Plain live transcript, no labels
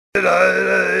Hey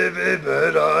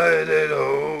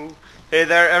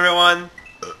there, everyone.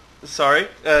 Sorry,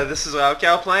 this is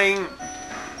Welp playing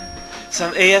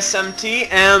some ASMT,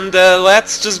 and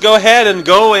let's just go ahead and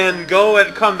go and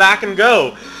come back and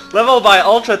go. Level by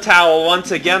Ultra Towel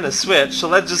once again a switch, so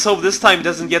let's just hope this time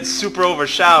doesn't get super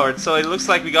overshowered. So it looks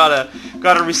like we got a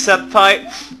reset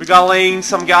pipe, we got laying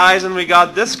some guys, and we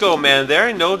got Disco Man there,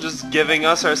 you know, just giving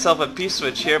us ourselves a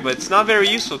P-switch here, but it's not very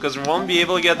useful because we won't be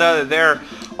able to get out of there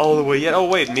all the way yet. Oh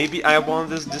wait, maybe I want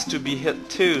this to be hit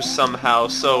too somehow,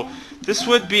 so this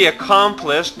would be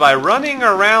accomplished by running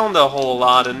around a whole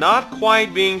lot and not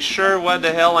quite being sure what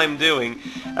the hell I'm doing,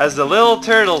 as the little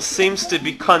turtle seems to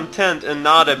be content in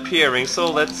not appearing.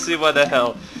 So let's see what the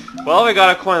hell. Well, we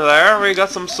got a coin there, we got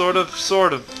some sort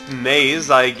of maze,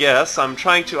 I guess. I'm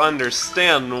trying to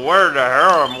understand where the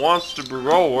hell I wants to be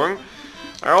going.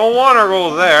 I don't want to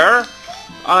go there.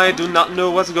 I do not know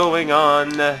what's going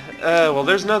on. Well,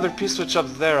 there's another P-switch up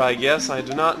there, I guess. I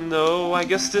do not know. I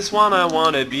guess this one I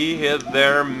want to be hit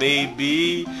there,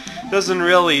 maybe. Doesn't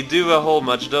really do a whole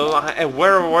much, though.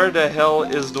 Where the hell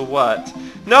is the what?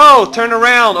 No! Turn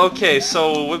around! Okay,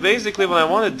 so basically what I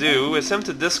want to do is him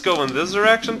to disco in this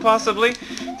direction, possibly,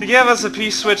 to give us a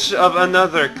P-switch of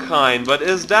another kind. But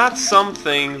is that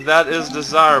something that is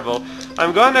desirable?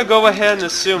 I'm gonna go ahead and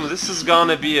assume this is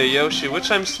gonna be a Yoshi, which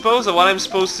what I'm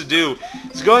supposed to do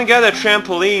is go and get a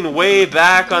trampoline way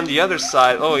back on the other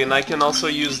side. Oh, and I can also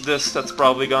use this, that's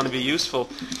probably gonna be useful.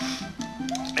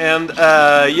 And,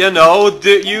 you know,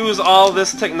 use all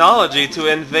this technology to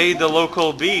invade the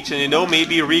local beach and, you know,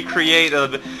 maybe recreate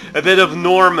a bit of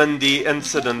Normandy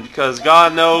incident, because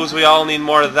God knows we all need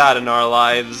more of that in our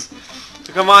lives.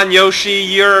 So come on, Yoshi,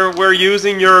 we're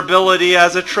using your ability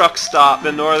as a truck stop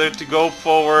in order to go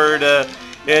forward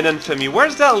in infamy.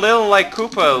 Where's that little, like,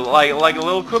 Koopa, like a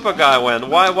little Koopa guy went?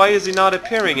 Why is he not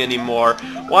appearing anymore?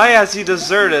 Why has he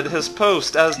deserted his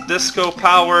post as Disco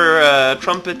Power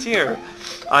trumpeter?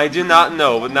 I do not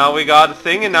know, but now we got a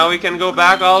thing, and now we can go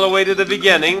back all the way to the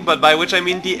beginning, but by which I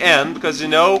mean the end, because, you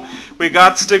know, we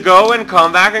got to go and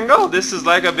come back and go. This is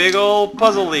like a big old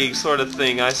puzzle league sort of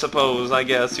thing, I suppose. I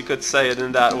guess you could say it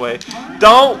in that way.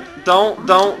 Don't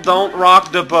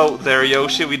rock the boat there,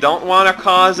 Yoshi. We don't want to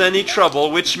cause any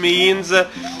trouble, which means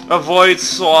avoid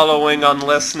swallowing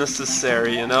unless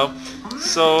necessary, you know?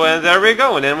 So, and there we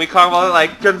go, and then we talk about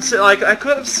it, like I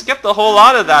could have skipped a whole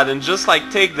lot of that and just,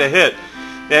 like, take the hit.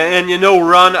 And, you know,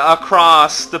 run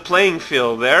across the playing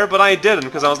field there, but I didn't,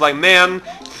 because I was like, man,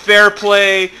 fair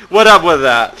play, what up with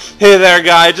that? Hey there,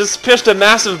 guy, just pushed a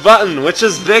massive button, which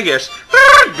is biggish.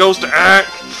 Goes to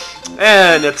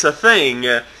and it's a thing.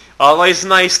 Always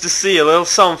nice to see a little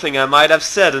something I might have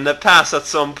said in the past at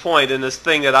some point in this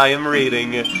thing that I am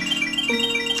reading.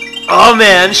 Oh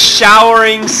man,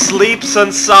 showering sleeps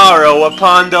and sorrow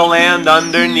upon the land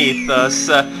underneath us,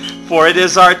 for it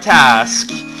is our task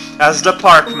as the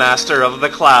Park Master of the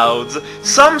Clouds.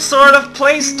 Some sort of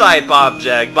place-type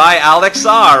object by Alex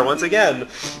R. once again.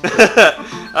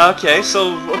 Okay,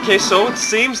 so it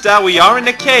seems that we are in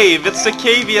a cave. It's the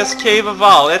caviest cave of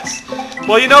all.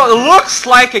 Well, you know, it looks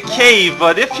like a cave,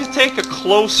 but if you take a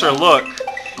closer look,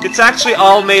 it's actually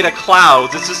all made of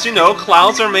clouds. It's just, you know,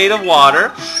 clouds are made of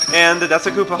water, and that's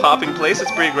a Koopa hopping place.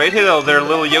 It's pretty great. Hello there,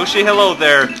 little Yoshi. Hello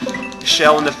there,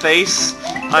 shell in the face.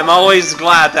 I'm always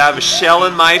glad to have a shell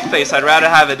in my face. I'd rather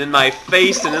have it in my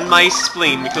face than in my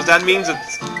spleen, because that means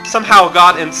it's somehow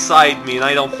got inside me, and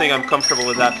I don't think I'm comfortable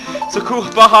with that. So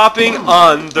Koopa hopping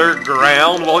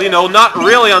underground. Well, you know, not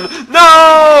really on...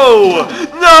 No!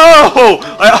 No!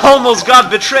 I almost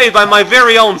got betrayed by my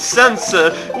very own sense.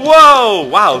 Whoa!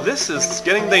 Wow, this is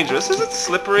getting dangerous. Is it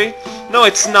slippery? No,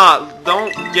 it's not.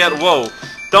 Don't get... Whoa.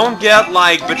 Don't get,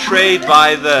 like, betrayed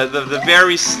by the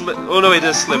very oh no, it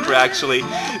is slippery, actually.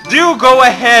 Do go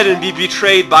ahead and be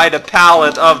betrayed by the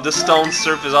palette of the stone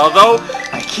surface, although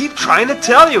I keep trying to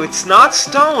tell you, it's not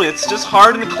stone, it's just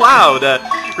hardened cloud.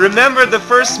 Remember the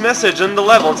first message in the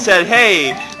level, it said,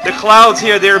 hey, the clouds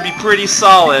here, they'll be pretty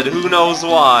solid, who knows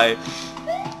why.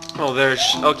 Oh,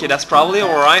 okay, that's probably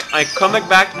alright. I come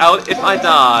back out if I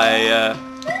die.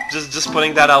 Just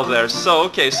putting that out there. So,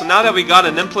 okay, so now that we got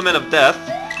an implement of death,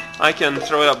 I can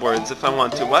throw it upwards if I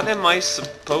want to. What am I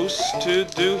supposed to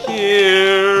do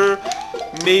here?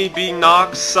 Maybe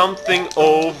knock something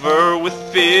over with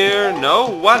fear? No?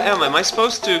 What am I? Am I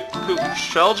supposed to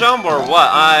shell jump or what?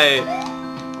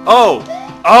 Oh!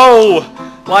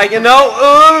 Like, you know,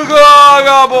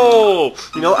 Agagabo!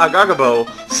 You know, Agagabo.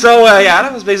 So, yeah,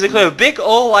 that was basically a big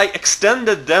old, like,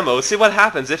 extended demo. See what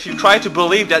happens if you try to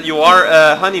believe that you are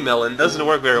a honey melon. Doesn't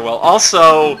work very well.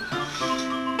 Also...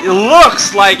 it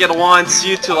looks like it wants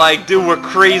you to like do a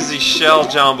crazy shell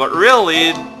jump, but really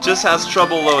it just has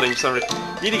trouble loading for some reason.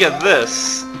 You need to get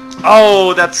this.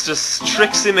 Oh, that's just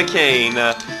Trixie McCain.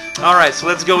 Alright, so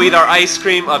let's go eat our ice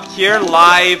cream up here,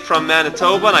 live from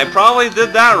Manitoba, and I probably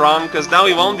did that wrong, because now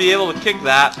we won't be able to kick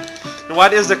that. And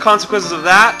what is the consequences of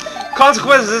that?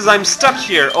 Consequences is I'm stuck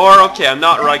here, or okay, I'm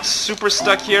not like super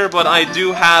stuck here, but I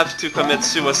do have to commit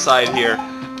suicide here.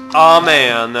 Aw,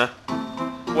 man.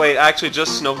 Wait, actually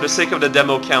just, no, for the sake of the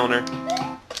demo counter.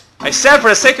 I said for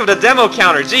the sake of the demo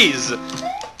counter, jeez!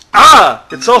 Ah!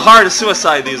 It's so hard to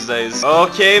suicide these days.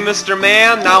 Okay, Mr.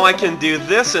 Man, now I can do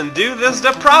this and do this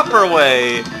the proper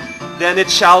way. Then it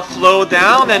shall flow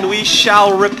down and we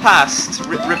shall repaste.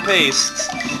 Rip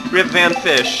Van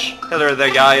Fish. Hello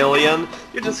there, guy alien.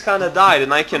 You just kinda died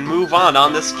and I can move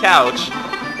on this couch.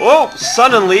 Oh,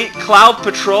 suddenly, Cloud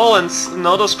Patrol and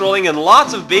auto-scrolling and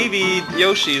lots of baby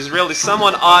Yoshis. Really,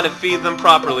 someone ought to feed them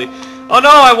properly. Oh no,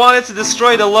 I wanted to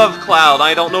destroy the love cloud.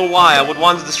 I don't know why. I would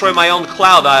want to destroy my own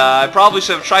cloud. I probably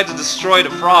should have tried to destroy the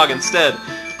frog instead. It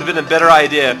would have been a better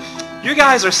idea. You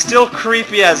guys are still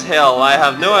creepy as hell. I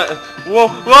have no... Whoa,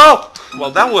 whoa!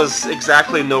 Well, that was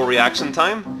exactly no reaction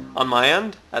time. On my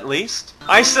end, at least.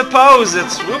 I suppose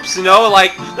it's... Whoops, you know,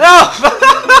 like... No!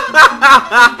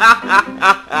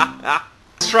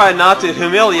 Let's try not to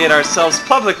humiliate ourselves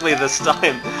publicly this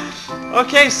time.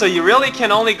 Okay, so you really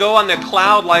can only go on the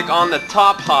cloud like on the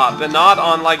top hop and not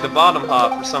on like the bottom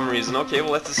hop for some reason. Okay,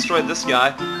 well let's destroy this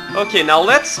guy. Okay, now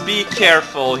let's be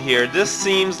careful here. This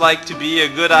seems like to be a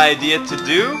good idea to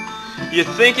do. You'd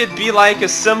think it'd be like a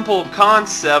simple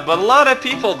concept, but a lot of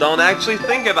people don't actually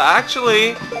think about it.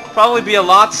 Actually, probably be a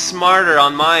lot smarter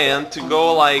on my end to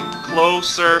go like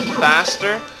closer,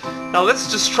 faster. Now let's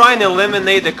just try and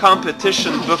eliminate the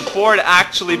competition before it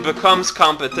actually becomes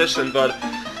competition, but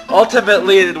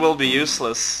ultimately it will be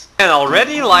useless. And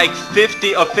already like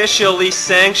 50 officially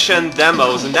sanctioned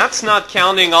demos, and that's not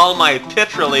counting all my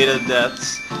pit-related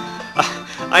deaths.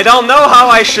 I don't know how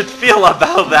I should feel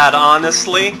about that,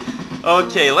 honestly.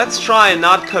 Okay, let's try and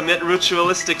not commit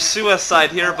ritualistic suicide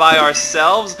here by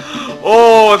ourselves.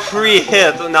 Oh, a free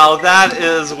hit! Now that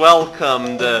is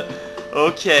welcomed.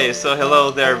 Okay, so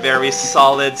hello there, very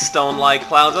solid stone-like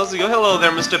clouds. Also, go hello there,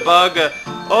 Mr. Bug.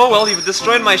 Oh, well, you've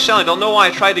destroyed my shell. I don't know why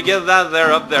I tried to get that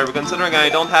there up there, but considering I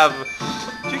don't have...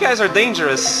 You guys are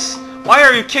dangerous. Why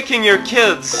are you kicking your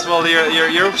kids? Well, your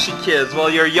Yoshi kids. Well,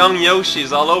 your young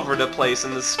Yoshis all over the place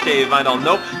in this cave. I don't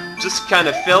know. Just kind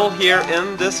of fill here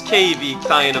in this cavey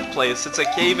kind of place. It's a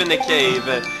cave in a cave.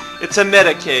 It's a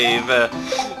meta cave.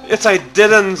 It's I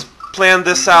didn't plan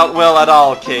this out well at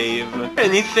all cave.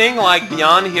 Anything like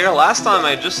beyond here? Last time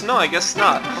I guess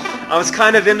not. I was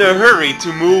kind of in a hurry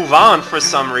to move on for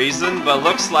some reason, but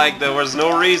looks like there was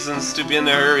no reasons to be in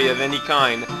a hurry of any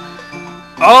kind.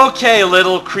 Okay,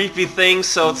 little creepy thing,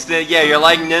 so it's the, yeah, you're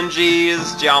like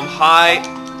ninjas, jump high,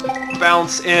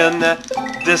 bounce in,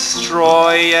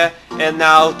 destroy, and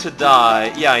now to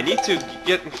die. Yeah, I need to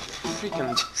get,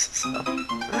 freaking Jesus.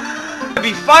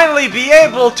 finally be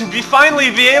able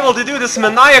to do this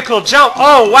maniacal jump.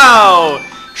 Oh, wow!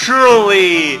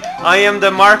 Truly, I am the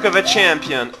mark of a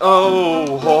champion.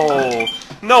 Oh.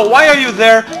 No, why are you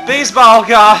there, baseball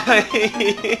guy?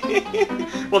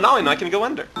 Well, now I know I can go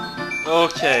under.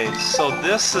 Okay, so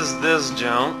this is this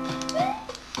jump.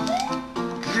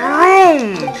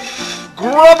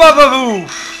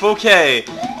 Okay,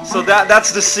 so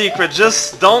that's the secret.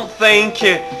 Just don't think,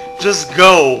 just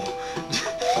go.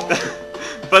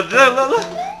 But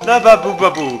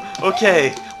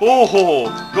okay.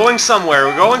 Oh, going somewhere.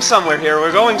 We're going somewhere here.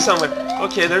 We're going somewhere.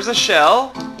 Okay, there's a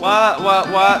shell. What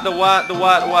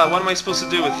am I supposed to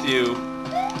do with you?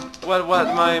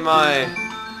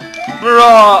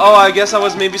 Oh, I guess I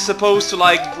was maybe supposed to,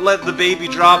 like, let the baby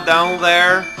drop down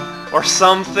there, or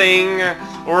something,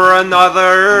 or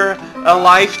another. A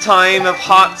lifetime of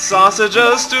hot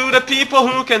sausages to the people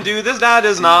who can do this. That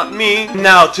is not me.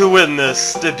 Now to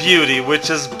witness the beauty which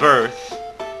is birth.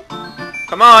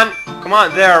 Come on,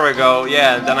 there we go.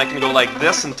 Yeah, and then I can go like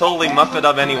this and totally muff it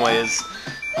up anyways.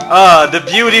 The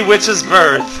beauty which is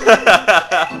birth.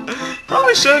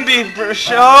 Probably shouldn't be...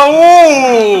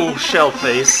 Oh, shell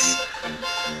face.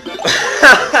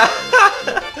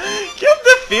 Get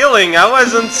the feeling I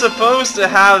wasn't supposed to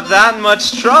have that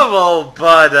much trouble,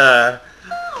 but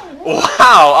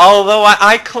wow, although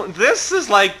this is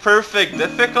like perfect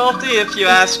difficulty if you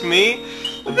ask me.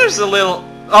 There's a little...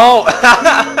 Oh!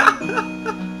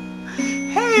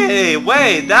 Hey,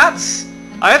 wait, that's...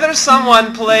 Either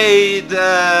someone played,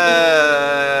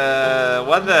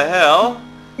 what the hell?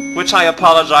 Which I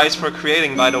apologize for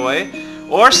creating, by the way.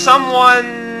 Or someone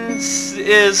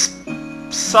is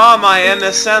saw my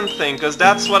MSN thing, because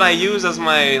that's what I use as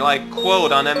my, like,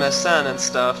 quote on MSN and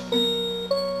stuff.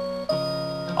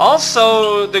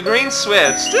 Also, the green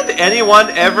switch. Did anyone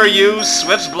ever use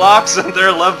switch blocks in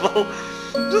their level?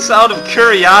 Just out of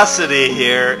curiosity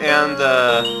here, and,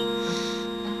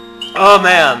 oh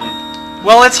man.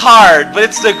 Well, it's hard, but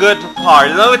it's the good part.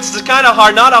 You know, it's the kind of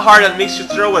hard, not a hard that makes you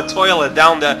throw a toilet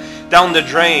down the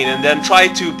drain and then try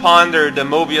to ponder the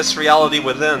Mobius reality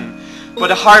within. But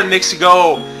a hard makes you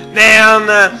go, man,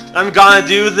 I'm gonna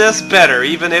do this better,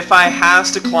 even if I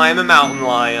has to climb a mountain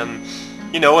lion.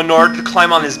 You know, in order to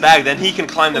climb on his back, then he can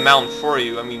climb the mountain for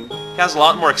you. I mean, he has a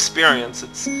lot more experience.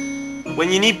 It's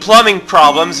when you need plumbing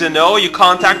problems, you know, you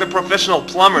contact a professional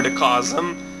plumber to cause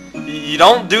them. You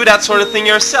don't do that sort of thing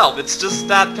yourself. It's just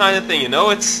that kind of thing, you know.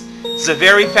 It's the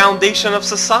very foundation of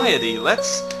society.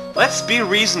 Let's be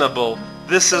reasonable.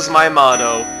 This is my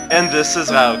motto, and this is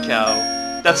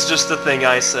Raukau. That's just the thing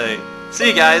I say. See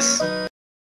you guys.